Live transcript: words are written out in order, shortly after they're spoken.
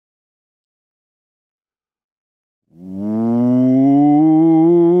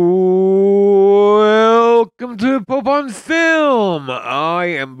to Pope on Film. I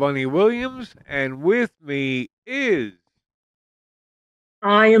am Bunny Williams, and with me is.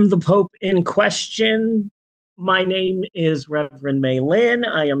 I am the Pope in question. My name is Reverend May Lin.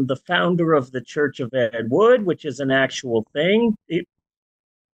 I am the founder of the Church of Ed Wood, which is an actual thing. It,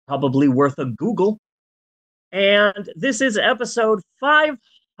 probably worth a Google. And this is episode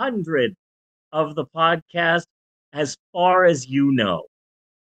 500 of the podcast, as far as you know.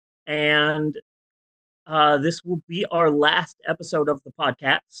 And this will be our last episode of the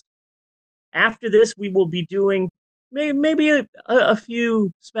podcast. After this, we will be doing maybe a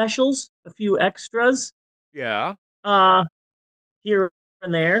few specials, a few extras Yeah. uh, here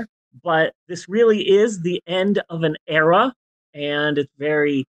and there. But this really is the end of an era, and it's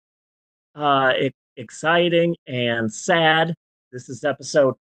very exciting and sad. This is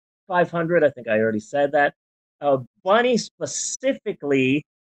episode 500. I think I already said that. Bunny specifically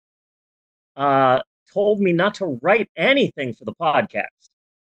uh, told me not to write anything for the podcast.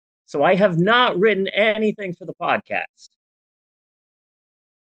 So I have not written anything for the podcast.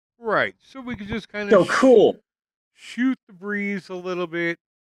 Right. So we could just kind of So cool. shoot the breeze a little bit,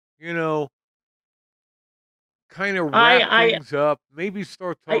 you know, kind of wrap I things up. Maybe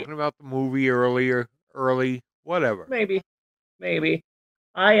start I talking about the movie early, whatever. maybe maybe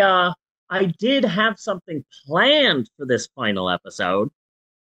I did have something planned for this final episode.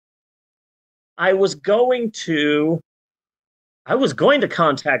 I was going to I was going to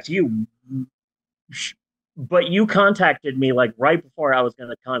contact you, but you contacted me like right before I was going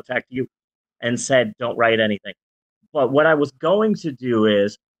to contact you and said don't write anything. But what I was going to do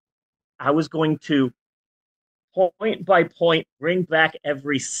is I was going to point by point bring back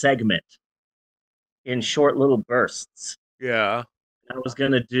every segment in short little bursts. Yeah. I was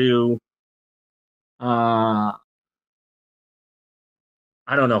going to do uh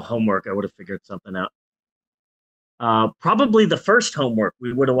I don't know, homework. I would have figured something out. Probably the first homework,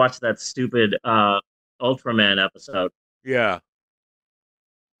 we would have watched that stupid Ultraman episode. Yeah.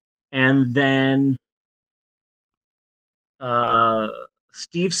 And then uh,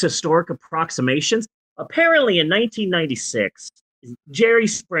 Steve's historic approximations. Apparently in 1996, Jerry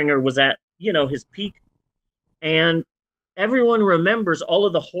Springer was at, his peak. And everyone remembers all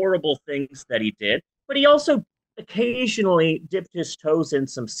of the horrible things that he did. But he also occasionally dipped his toes in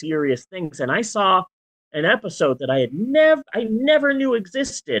some serious things. And I saw an episode that I never knew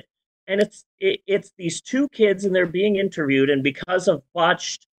existed. And it's these two kids and they're being interviewed, and because of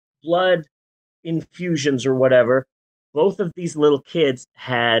botched blood infusions or whatever, both of these little kids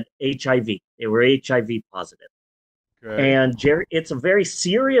had HIV. They were HIV positive. Okay. And Jerry, it's a very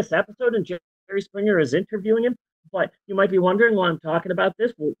serious episode, and Jerry Springer is interviewing him. But you might be wondering why I'm talking about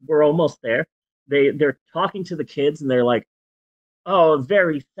this. We're almost there. They're talking to the kids, and they're like, "Oh,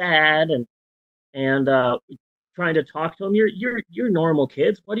 very sad," and trying to talk to them. You're normal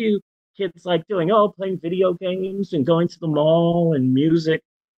kids. What do you kids like doing? Oh, playing video games and going to the mall and music.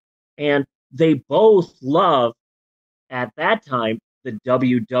 And they both love at that time the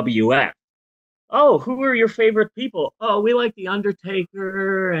WWF. Oh, who are your favorite people? Oh, we like The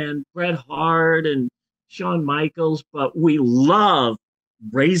Undertaker and Bret Hart and Shawn Michaels, but we love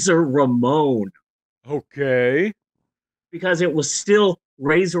Razor Ramon Okay. because it was still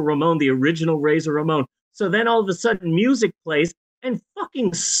Razor Ramon, the original Razor Ramon. So then all of a sudden music plays and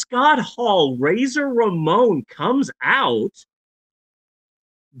fucking Scott Hall, Razor Ramon, comes out,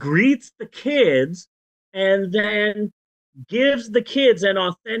 greets the kids, and then gives the kids an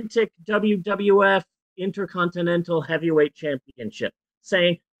authentic WWF Intercontinental Heavyweight Championship,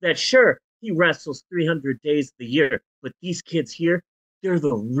 saying that sure, he wrestles 300 days of the year, but these kids here, they're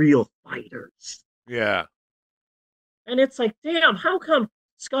the real fighters. Yeah. And it's like, damn, how come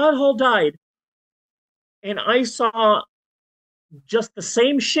Scott Hall died and I saw just the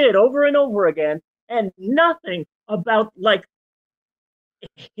same shit over and over again and nothing about like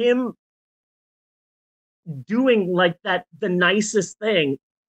him doing like that, the nicest thing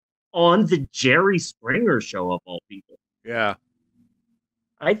on the Jerry Springer show of all people. Yeah.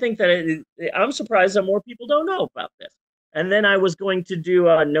 I think that I'm surprised that more people don't know about this. And then I was going to do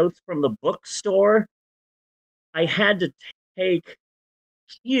notes from the bookstore. I had to take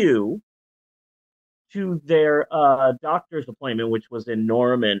Q to their doctor's appointment, which was in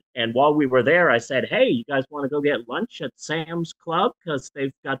Norman. And while we were there, I said, "Hey, you guys want to go get lunch at Sam's Club because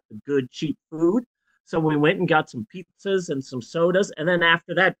they've got the good cheap food?" So we went and got some pizzas and some sodas. And then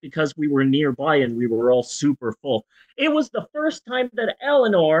after that, because we were nearby and we were all super full, it was the first time that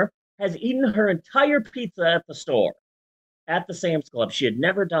Eleanor has eaten her entire pizza at the store, at the Sam's Club. She had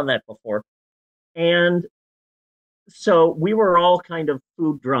never done that before. And so we were all kind of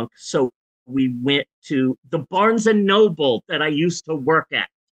food drunk. So we went to the Barnes and Noble that I used to work at.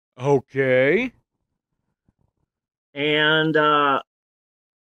 Okay. And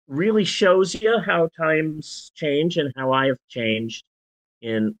really shows you how times change and how I have changed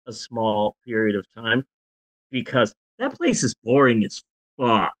in a small period of time, because that place is boring as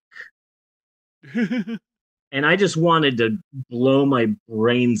fuck. And I just wanted to blow my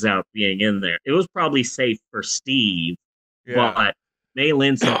brains out being in there. It was probably safe for Steve, Yeah. but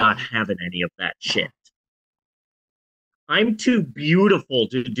Maylin's not having any of that shit. I'm too beautiful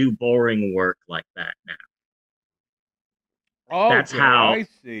to do boring work like that now. That's Okay, how I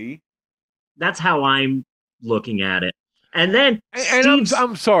see. that's how I'm looking at it. And then And Steve's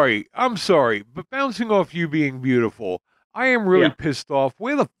I'm sorry, but bouncing off you being beautiful, I am really yeah. pissed off.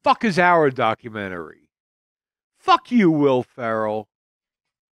 Where the fuck is our documentary? Fuck you, Will Ferrell.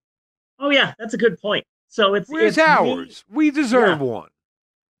 Oh yeah, that's a good point. So Where's it's me. ours? We deserve Yeah. one.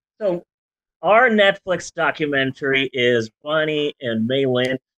 So our Netflix documentary is Bonnie and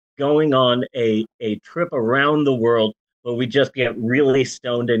Maylin going on a trip around the world where we just get really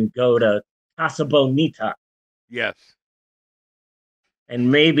stoned and go to Casa Bonita Yes.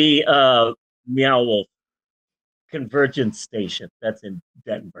 and maybe Meow Wolf Convergence Station. That's in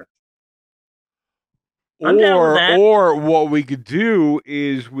Denver. I'm down with that. Or what we could do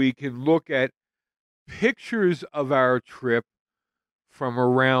is we can look at pictures of our trip from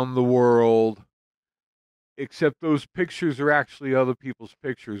around the world, except those pictures are actually other people's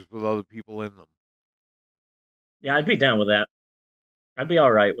pictures with other people in them. Yeah, I'd be down with that. I'd be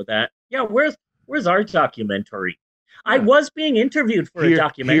all right with that. Yeah, where's our documentary? I Yeah. was being interviewed for a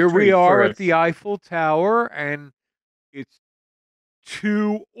documentary. Here we are for at the Eiffel Tower, and it's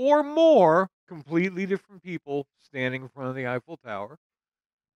two or more completely different people standing in front of the Eiffel Tower.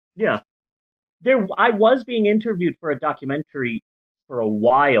 Yeah. I was being interviewed for a documentary for a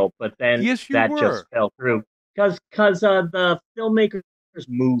while, but then Yes, you that were. just fell through because the filmmakers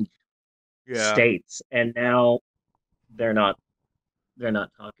moved Yeah. states, and now they're not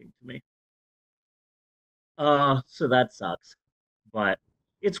talking to me. So that sucks. But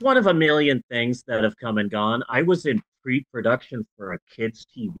it's one of a million things that have come and gone. I was in pre-production for a kids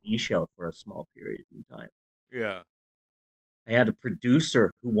TV show for a small period in time. Yeah. I had a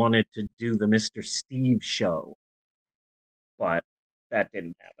producer who wanted to do the Mr. Steve show, but that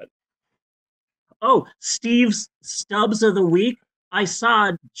didn't happen. Oh, Steve's Stubs of the Week. I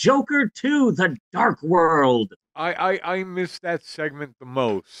saw Joker 2, The Dark World. I miss that segment the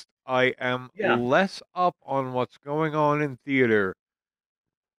most. I am Yeah. less up on what's going on in theater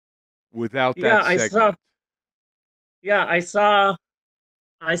without Yeah, that segment.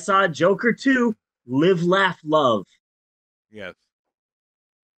 I saw Joker 2, Live, Laugh, Love. Yes.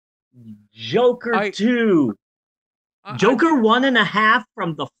 Joker 2. Joker 1.5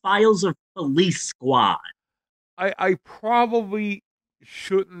 from the Files of Police Squad. I probably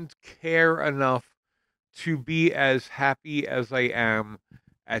shouldn't care enough to be as happy as I am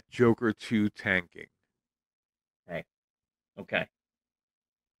at Joker 2 tanking. Okay.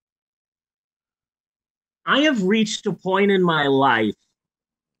 I have reached a point in my life,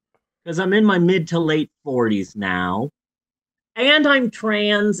 because I'm in my mid to late 40s now, and I'm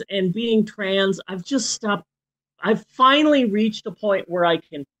trans, and being trans, I've finally reached a point where I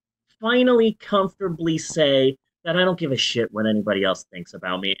can finally comfortably say that I don't give a shit what anybody else thinks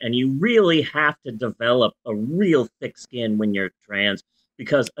about me. And you really have to develop a real thick skin when you're trans,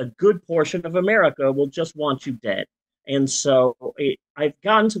 because a good portion of America will just want you dead. And so I've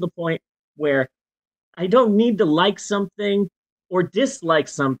gotten to the point where I don't need to like something or dislike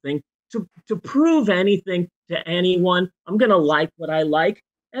something to prove anything to anyone. I'm going to like what I like,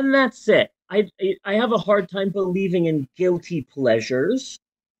 and that's it. I have a hard time believing in guilty pleasures.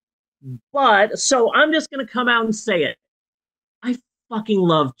 But so I'm just going to come out and say it. I fucking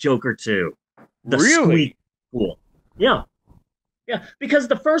love Joker 2. The Really? Squeak Pool. Yeah. Yeah. Because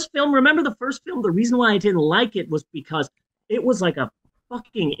the first film, remember the first film? The reason why I didn't like it was because it was like a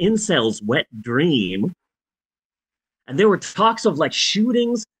fucking incel's wet dream. And there were talks of like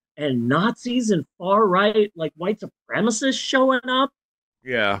shootings and Nazis and far right, like white supremacists showing up.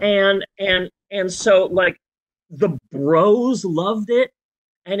 Yeah. And so like the bros loved it.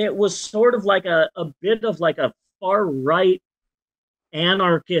 And it was sort of like a bit of like a far right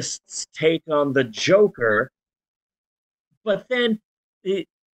anarchist's take on the Joker. But then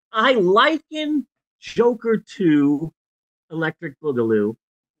I liken Joker 2, Electric Boogaloo,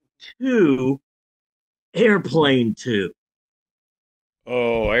 to Airplane 2.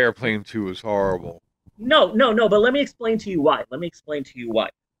 Oh, Airplane 2 is horrible. No, but let me explain to you why.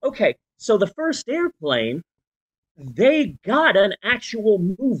 Okay, so the first Airplane, they got an actual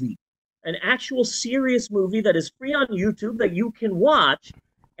movie. an actual serious movie that is free on YouTube that you can watch.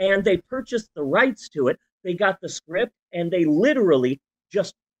 And they purchased the rights to it. They got the script and they literally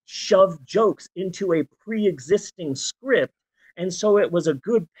just shoved jokes into a pre-existing script. And so it was a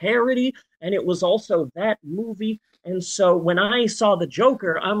good parody, and it was also that movie. And so when I saw the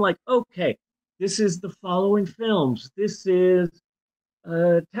Joker, I'm like, okay, this is the following films. This is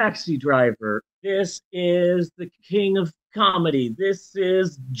Taxi Driver. This is The King of Comedy. This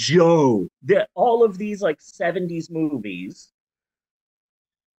is Joe. All of these like 70s movies,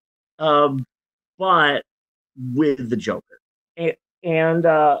 um, but with the Joker. And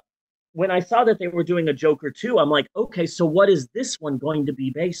when I saw that they were doing a Joker 2, I'm like, okay, so what is this one going to be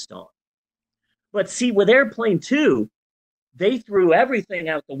based on? But see, with Airplane 2, they threw everything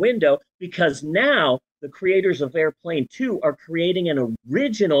out the window because now the creators of Airplane 2 are creating an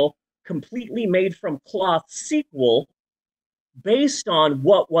original, completely made from cloth sequel based on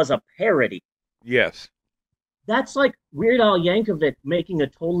what was a parody. Yes. That's like Weird Al Yankovic making a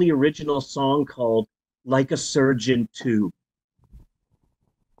totally original song called Like a Surgeon 2.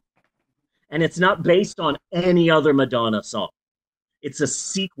 And it's not based on any other Madonna song. It's a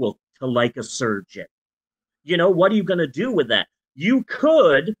sequel to Like a Surgeon. You know, what are you going to do with that? You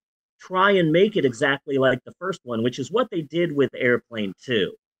could try and make it exactly like the first one, which is what they did with Airplane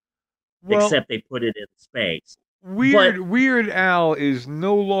 2, Well, except they put it in space. Weird Al is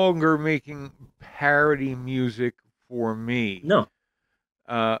no longer making parody music for me. No.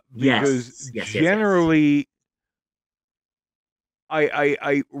 Because yes. generally,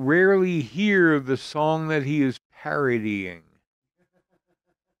 I rarely hear the song that he is parodying.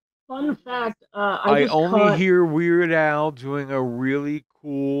 Fun fact, I only hear Weird Al doing a really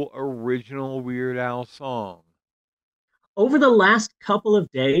cool original Weird Al song. Over the last couple of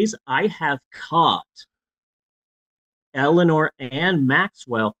days, I have caught Eleanor and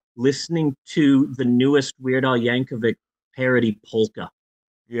Maxwell listening to the newest Weird Al Yankovic parody Polka.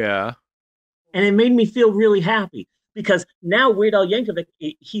 Yeah. And it made me feel really happy because now Weird Al Yankovic,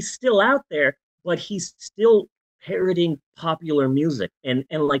 he's still out there, but he's still parodying popular music. And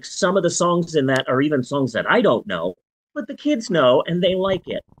like some of the songs in that are even songs that I don't know, but the kids know and they like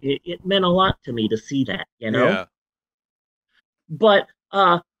it. It meant a lot to me to see that, you know? Yeah. But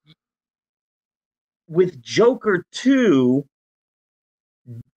with Joker 2,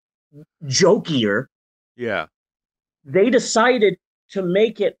 jokier, yeah, they decided to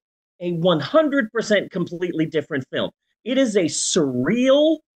make it a 100% completely different film. It is a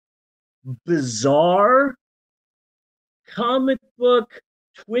surreal, bizarre, comic book,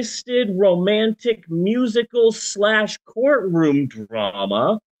 twisted, romantic, musical / courtroom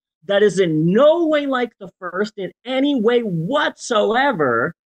drama that is in no way like the first in any way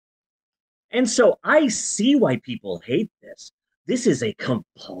whatsoever. And so I see why people hate this. This is a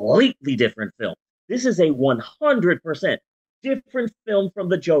completely different film. This is a 100% different film from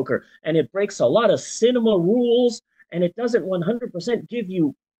The Joker. And it breaks a lot of cinema rules, and it doesn't 100% give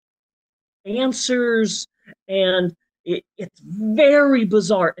you answers. And it's very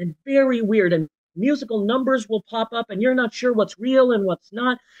bizarre and very weird. And musical numbers will pop up, and you're not sure what's real and what's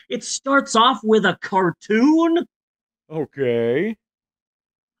not. It starts off with a cartoon. Okay.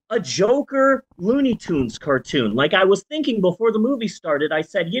 A Joker Looney Tunes cartoon. Like I was thinking before the movie started, I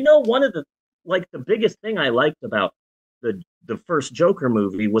said, you know, one of the biggest thing I liked about the first Joker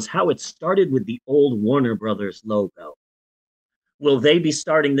movie was how it started with the old Warner Brothers logo. Will they be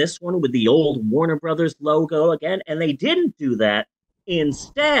starting this one with the old Warner Brothers logo again? And they didn't do that.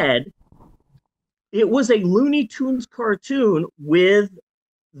 Instead, it was a Looney Tunes cartoon with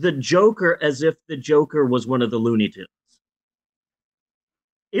the Joker as if the Joker was one of the Looney Tunes.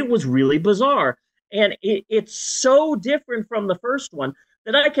 It was really bizarre. And it's so different from the first one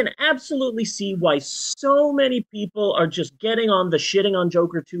that I can absolutely see why so many people are just getting on the shitting on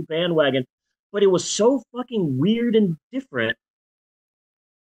Joker 2 bandwagon. But it was so fucking weird and different.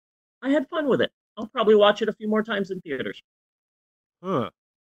 I had fun with it. I'll probably watch it a few more times in theaters. Huh.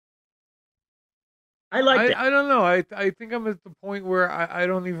 I liked it. I don't know. I think I'm at the point where I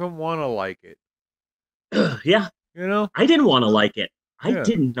don't even want to like it. Yeah. You know? I didn't want to like it. I Yeah.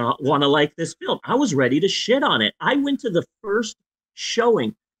 did not want to like this film. I was ready to shit on it. I went to the first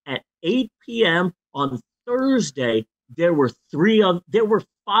showing at 8 p.m. on Thursday. There were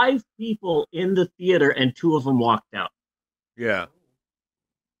 5 people in the theater and 2 of them walked out. Yeah.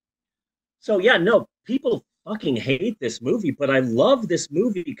 So yeah, no, people fucking hate this movie, but I love this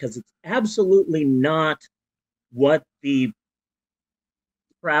movie because it's absolutely not what the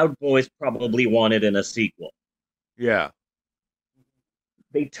Proud Boys probably wanted in a sequel. Yeah.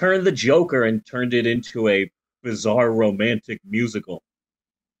 They turned the Joker and turned it into a bizarre romantic musical.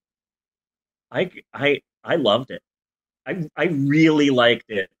 I loved it. I really liked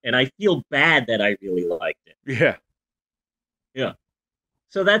it, and I feel bad that I really liked it. Yeah. Yeah.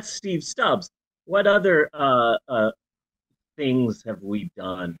 So that's Steve Stubbs. What other things have we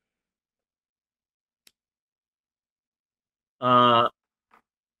done? Uh,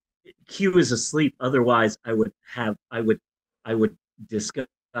 Q is asleep. Otherwise, I would discuss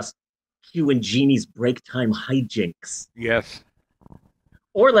Q and Jeannie's break time hijinks. Yes.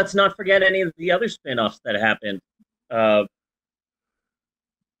 Or let's not forget any of the other spin-offs that happened. Uh,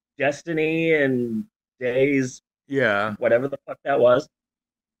 Destiny and Days, Yeah. whatever the fuck that was,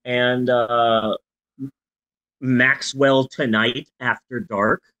 and Maxwell Tonight After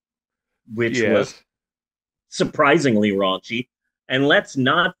Dark, which was Yes. surprisingly raunchy. And let's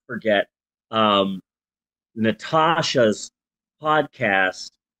not forget um, Natasha's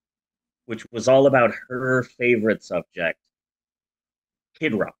podcast, which was all about her favorite subject,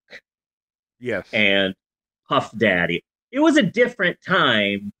 Kid Rock Yes. and Puff Daddy. It was a different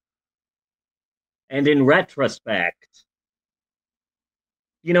time, and in retrospect,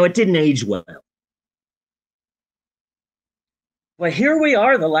 it didn't age well. But here we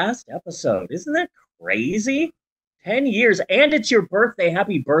are, the last episode. Isn't that crazy? 10 years, and it's your birthday.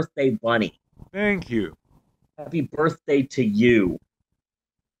 Happy birthday, Bunny. Thank you. Happy birthday to you.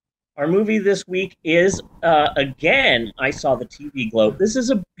 Our movie this week is, again, I Saw the TV Globe. This is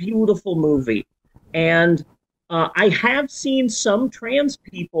a beautiful movie. And I have seen some trans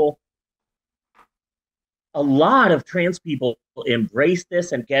people, a lot of trans people embrace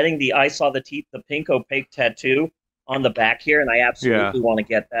this and getting the I Saw the pink opaque tattoo on the back here. And I Yeah. absolutely want to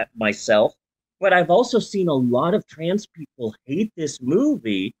get that myself. But I've also seen a lot of trans people hate this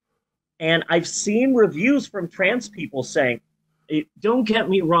movie. And I've seen reviews from trans people saying, don't get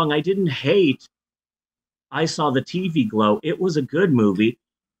me wrong, I didn't hate I Saw the TV Glow. It was a good movie,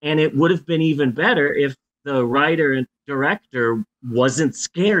 and it would have been even better if the writer and director wasn't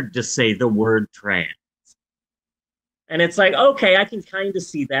scared to say the word trans. And it's like, okay, I can kind of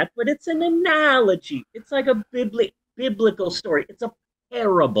see that, but it's an analogy. It's like a biblical story. It's a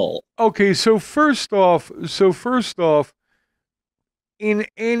parable. Okay, so first off, in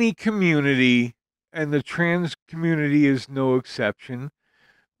any community, and the trans community is no exception,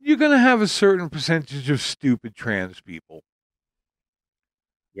 you're going to have a certain percentage of stupid trans people.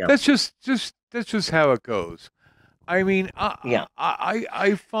 Yeah, That's just how it goes. I mean, yeah,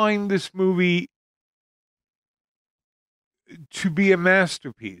 I find this movie to be a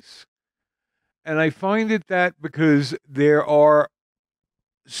masterpiece. And I find it that because there are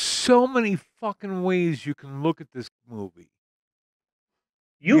so many fucking ways you can look at this movie.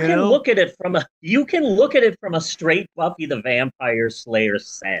 You know? You can look at it from a straight Buffy the Vampire Slayer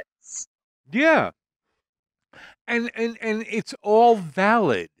sense. Yeah. And it's all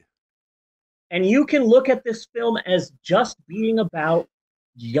valid. And you can look at this film as just being about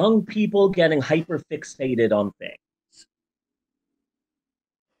young people getting hyper fixated on things.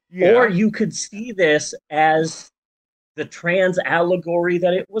 Or Yeah. you could see this as the trans allegory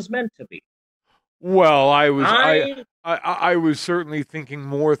that it was meant to be. Well, I I was certainly thinking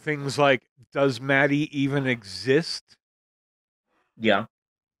more things like, does Maddie even exist? Yeah,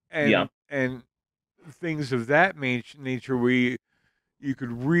 yeah, And things of that nature where you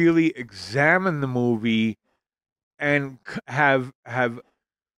could really examine the movie and have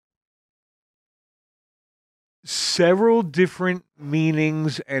several different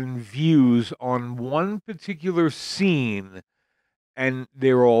meanings and views on one particular scene, and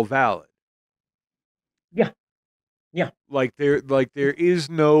they're all valid. yeah, yeah, Like there is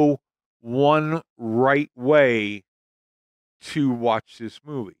no one right way to watch this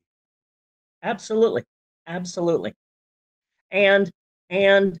movie. absolutely. Absolutely. And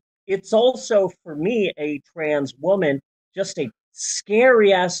and it's also for me a trans woman just a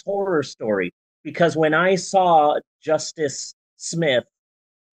scary ass horror story because when I saw Justice Smith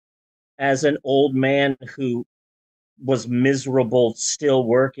as an old man who was miserable still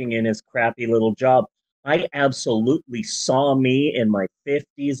working in his crappy little job, I absolutely saw me in my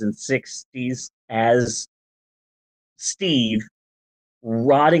 50s and 60s as Steve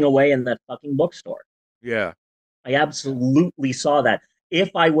rotting away in that fucking bookstore. Yeah. I absolutely saw that if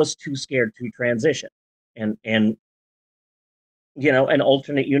I was too scared to transition and an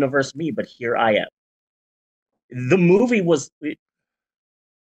alternate universe me, but here I am. The movie was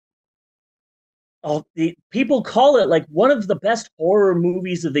the people call it like one of the best horror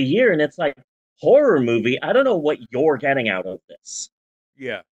movies of the year, and it's like horror movie. I don't know what you're getting out of this.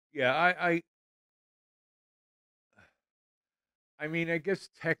 Yeah. Yeah. I mean, I guess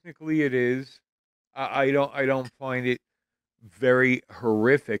technically it is. I don't find it very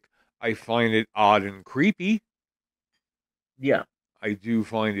horrific. I find it odd and creepy. Yeah. I do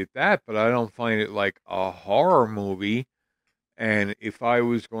find it that, but I don't find it like a horror movie. And if I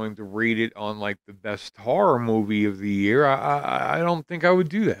was going to rate it on like the best horror movie of the year, I don't think I would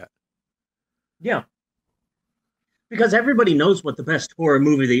do that. Yeah. Because everybody knows what the best horror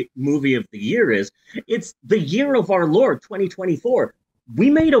movie of the year is. It's the year of our Lord 2024. We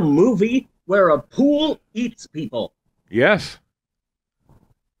made a movie where a pool eats people. Yes.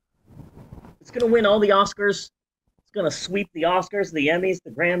 It's going to win all the Oscars. It's going to sweep the Oscars, the Emmys,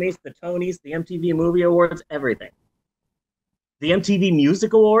 the Grammys, the Tonys, the MTV Movie Awards, everything. The MTV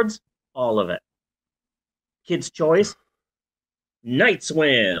Music Awards, all of it. Kids' Choice, Night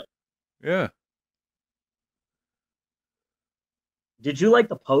Swim. Yeah. Did you like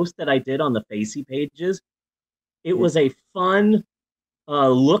the post that I did on the Facey pages? It was a fun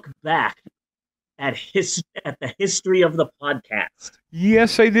look back at the history of the podcast.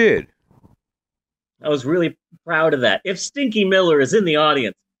 Yes, I did. I was really proud of that. If Stinky Miller is in the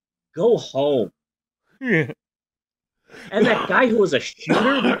audience, go home. Yeah. And that guy who was a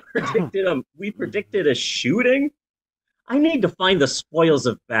shooter, we predicted a shooting. I need to find the spoils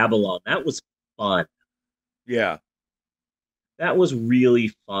of Babylon. That was fun. Yeah. That was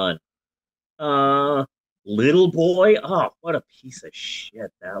really fun. Little Boy. Oh, what a piece of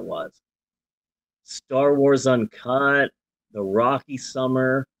shit that was. Star Wars Uncut, The Rocky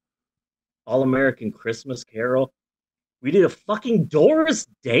Summer, All American Christmas Carol. We did a fucking Doris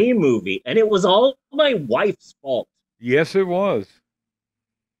Day movie, and it was all my wife's fault. Yes, it was.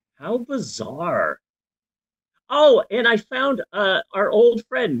 How bizarre. Oh, and I found our old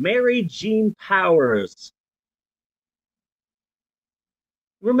friend, Mary Jean Powers.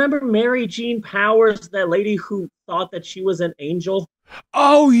 Remember Mary Jean Powers, that lady who thought that she was an angel?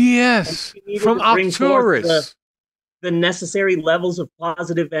 Oh, yes. From Arcturus. The necessary levels of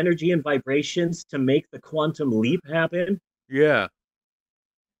positive energy and vibrations to make the quantum leap happen. Yeah.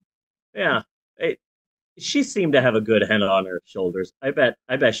 Yeah. She seemed to have a good head on her shoulders. I bet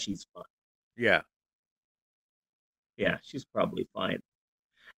she's fine. Yeah. Yeah, she's probably fine.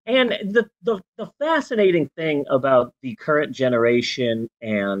 And the fascinating thing about the current generation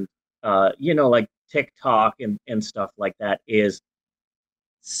and like TikTok and stuff like that is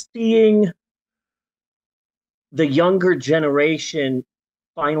seeing the younger generation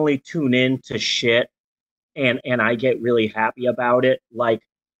finally tune in to shit, and I get really happy about it. Like,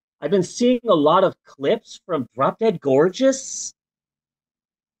 I've been seeing a lot of clips from Drop Dead Gorgeous,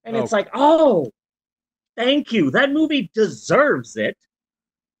 and it's like, oh, thank you. That movie deserves it.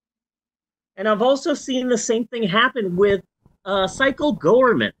 And I've also seen the same thing happen with Psycho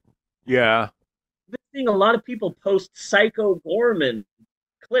Gorman. Yeah. I've been seeing a lot of people post Psycho Gorman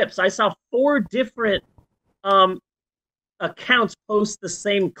clips. I saw 4 different accounts post the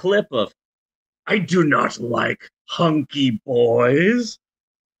same clip of, I do not like hunky boys.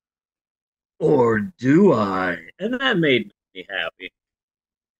 Or do I? And that made me happy.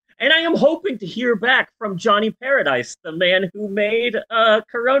 And I am hoping to hear back from Johnny Paradise, the man who made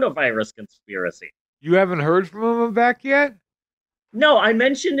Coronavirus Conspiracy. You haven't heard from him back yet? No, I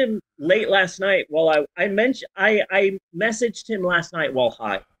mentioned him late last night. While I messaged him last night while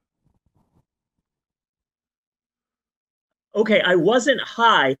high. Okay, I wasn't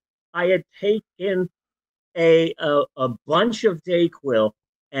high. I had taken a bunch of Dayquil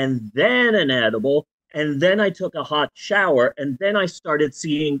and then an edible, and then I took a hot shower, and then I started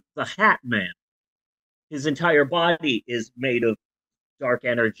seeing the Hat Man. His entire body is made of dark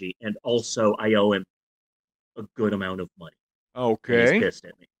energy, and also I owe him a good amount of money. Okay. He's pissed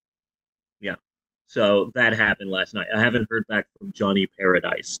at me. Yeah. So that happened last night. I haven't heard back from Johnny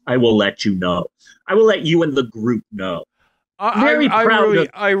Paradise. I will let you know. I will let you and the group know. I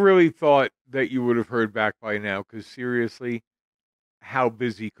really thought that you would have heard back by now, because seriously, how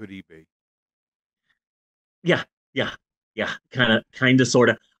busy could he be? Yeah. Kind of, sort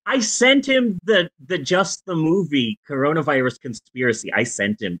of. I sent him the Just the Movie Coronavirus Conspiracy. I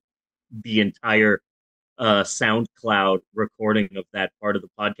sent him the entire SoundCloud recording of that part of the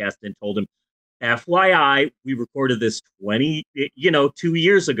podcast and told him, FYI, we recorded this 2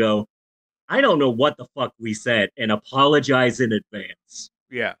 years ago. I don't know what the fuck we said, and apologize in advance.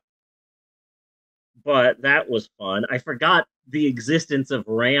 Yeah. But that was fun. I forgot the existence of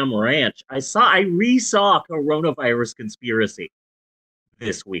Ram Ranch. I re-saw Coronavirus Conspiracy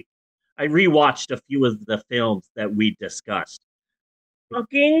this week. I rewatched a few of the films that we discussed.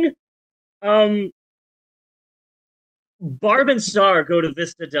 Fucking Barb and Star Go to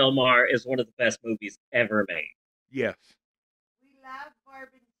Vista Del Mar is one of the best movies ever made. Yes. We love Barb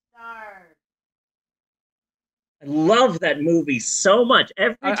and Star. I love that movie so much.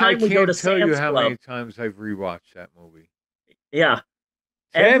 Every I time we go to can't tell you Sam's how Club, many times I've rewatched that movie. yeah,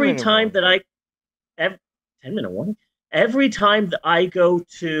 every 10-minute time that warning. I, every, 10-minute warning, every time that I go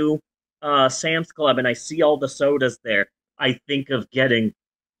to Sam's Club and I see all the sodas there, I think of getting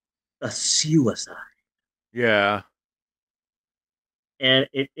a suicide. Yeah. And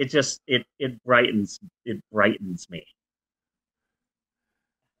it just it brightens me.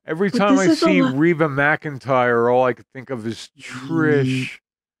 Every But time this I is the see Reba McEntire, all I could think of is Trish. Oh,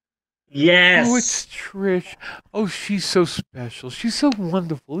 it's yes. Trish. Oh, she's so special. She's so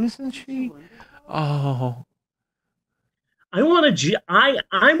wonderful, isn't she? Oh, I want to.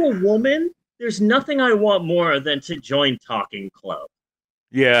 I'm a woman. There's nothing I want more than to join Talking Club.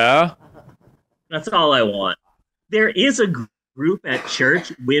 yeah. That's all I want. There is a group at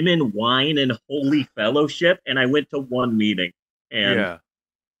church, Women, Wine, and Holy Fellowship, and I went to one meeting and Yeah.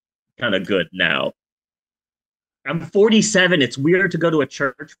 kind of good now. I'm 47. It's weird to go to a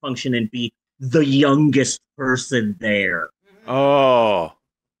church function and be the youngest person there. Oh,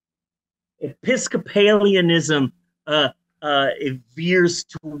 Episcopalianism uh, it veers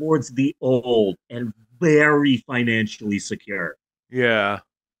towards the old and very financially secure. yeah.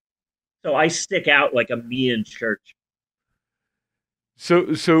 So I stick out like a me in church.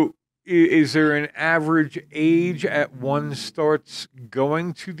 So is there an average age at one starts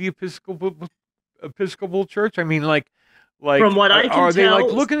going to the Episcopal Church? I mean, From what I can are they like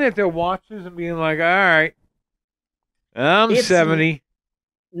tell, looking at their watches and being like, all right, I'm it's 70.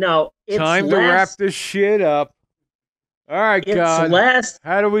 no, Time to wrap this shit up. All right, it's God. less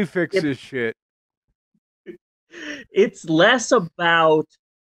How do we fix it, this shit? it's less about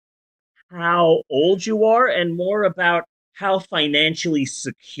how old you are and more about how financially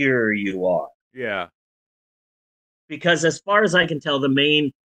secure you are. Yeah. Because as far as I can tell, the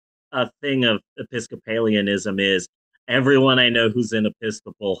main thing of Episcopalianism is everyone I know who's in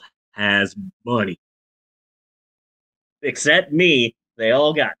Episcopal has money. Except me, they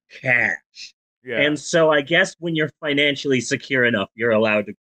all got cash. Yeah. And so I guess when you're financially secure enough, you're allowed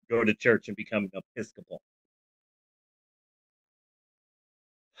to go to church and become an Episcopal.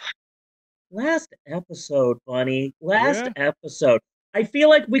 Last episode, Bunny. Last Yeah. episode. I feel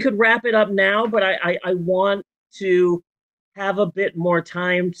like we could wrap it up now, but I want to have a bit more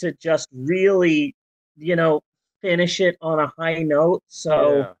time to just really, you know, finish it on a high note.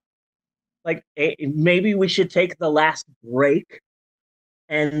 So, Yeah. like, maybe we should take the last break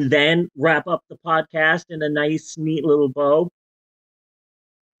and then wrap up the podcast in a nice, neat little bow.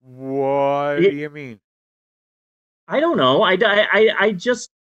 What do It, you mean? I don't know. I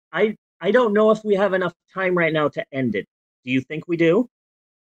just, I don't know if we have enough time right now to end it. Do you think we do?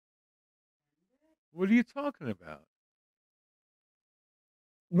 What are you talking about?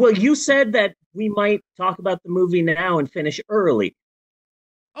 Well, you said that we might talk about the movie now and finish early.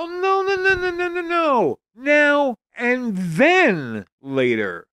 Oh, no, no, no, no, no, no, no. Now and then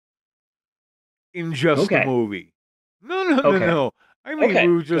later in just the Okay. movie. No, no, no, Okay. no. I mean, Okay.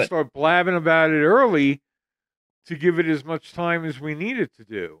 we would just Good. start blabbing about it early to give it as much time as we need it to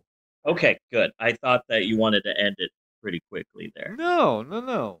do. Okay. Good. I thought that you wanted to end it pretty quickly there. No, no,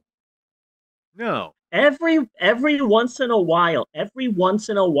 no. No. Every once in a while,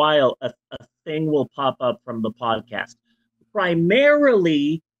 a thing will pop up from the podcast.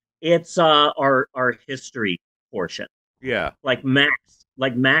 Primarily, it's our history portion. Yeah. Like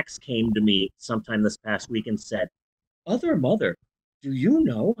Max came to me sometime this past week and said, "Other mother, do you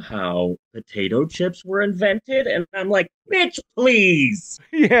know how potato chips were invented?" And I'm like, "Bitch, please."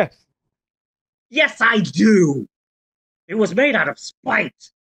 Yes. Yes, I do. It was made out of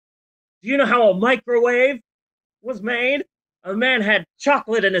spite. Do you know how a microwave was made? A man had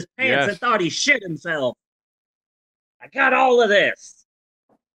chocolate in his pants and Yes. thought he shit himself. I got all of this.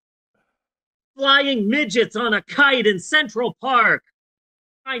 Flying midgets on a kite in Central Park.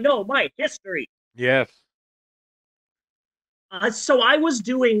 I know my history. Yes. So I was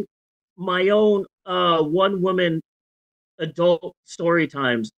doing my own one woman adult story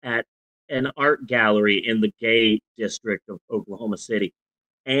times at an art gallery in the gay district of Oklahoma City.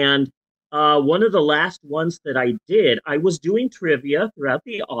 And one of the last ones that I did, I was doing trivia throughout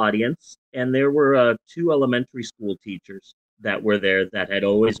the audience, and there were two elementary school teachers that were there that had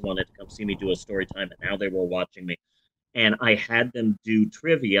always wanted to come see me do a story time, and now they were watching me. And I had them do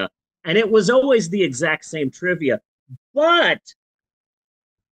trivia, and it was always the exact same trivia, but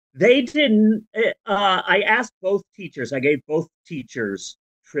they didn't. I asked both teachers. I gave both teachers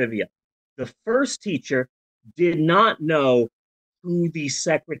trivia. The first teacher did not know who the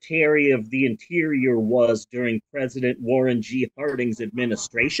Secretary of the Interior was during President Warren G. Harding's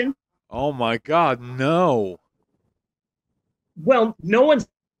administration. Oh my God, no. Well, no one's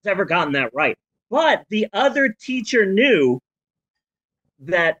ever gotten that right. But the other teacher knew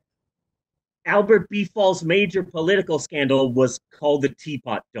that Albert B. Fall's major political scandal was called the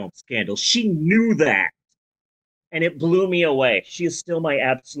Teapot Dome scandal. She knew that, and it blew me away. She is still my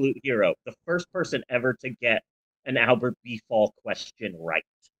absolute hero. The first person ever to get an Albert B. Fall question right.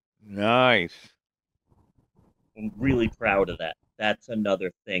 Nice. I'm really proud of that. That's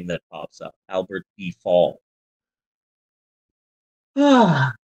another thing that pops up. Albert B. Fall.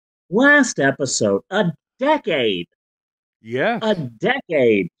 Last episode, a decade. Yes. A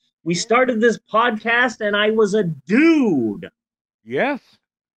decade. We started this podcast and I was a dude. Yes.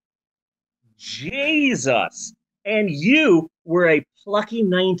 Jesus. And you were a plucky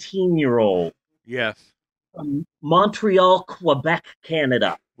 19-year-old Yes. from Montreal, Quebec,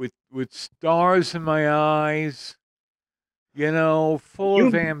 Canada. With stars in my eyes, full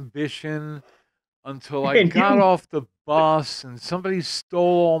of You ambition until I and got you off the bus and somebody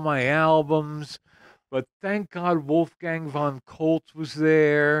stole all my albums. But thank God Wolfgang von Coltz was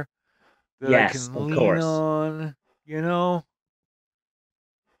there that I yes, can of lean course. on, you know?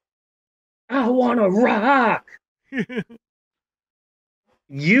 I wanna rock.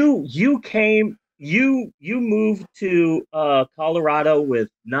 You moved to Colorado with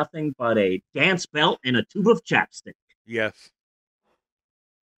nothing but a dance belt and a tube of chapstick. Yes.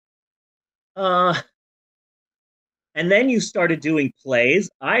 Uh and then you started doing plays.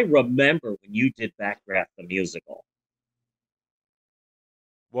 I remember when you did Backdraft the musical.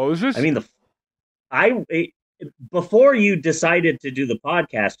 What was I this? mean, I it, before you decided to do the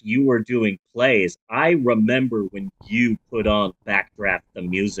podcast, you were doing plays. I remember when you put on Backdraft the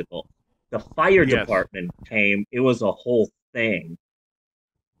musical. The fire Yes. department came. It was a whole thing.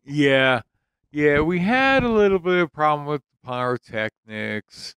 Yeah. Yeah, we had a little bit of problem with the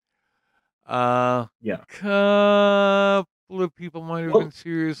pyrotechnics. Yeah. Couple of people might have been Well,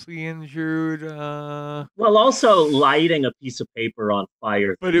 seriously injured. well, also lighting a piece of paper on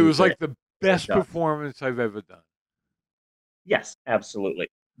fire But it through was like the the best dust. performance I've ever done. Yes, absolutely.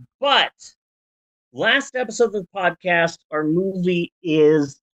 But last episode of the podcast, our movie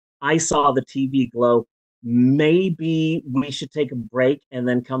is I Saw the TV Glow. Maybe we should take a break and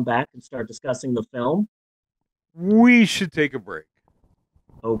then come back and start discussing the film. We should take a break.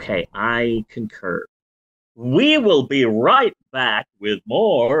 Okay, I concur. We will be right back with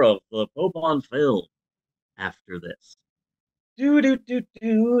more of the Pope on Film after this. Do do do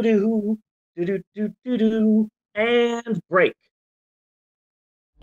do do do do do do do and break.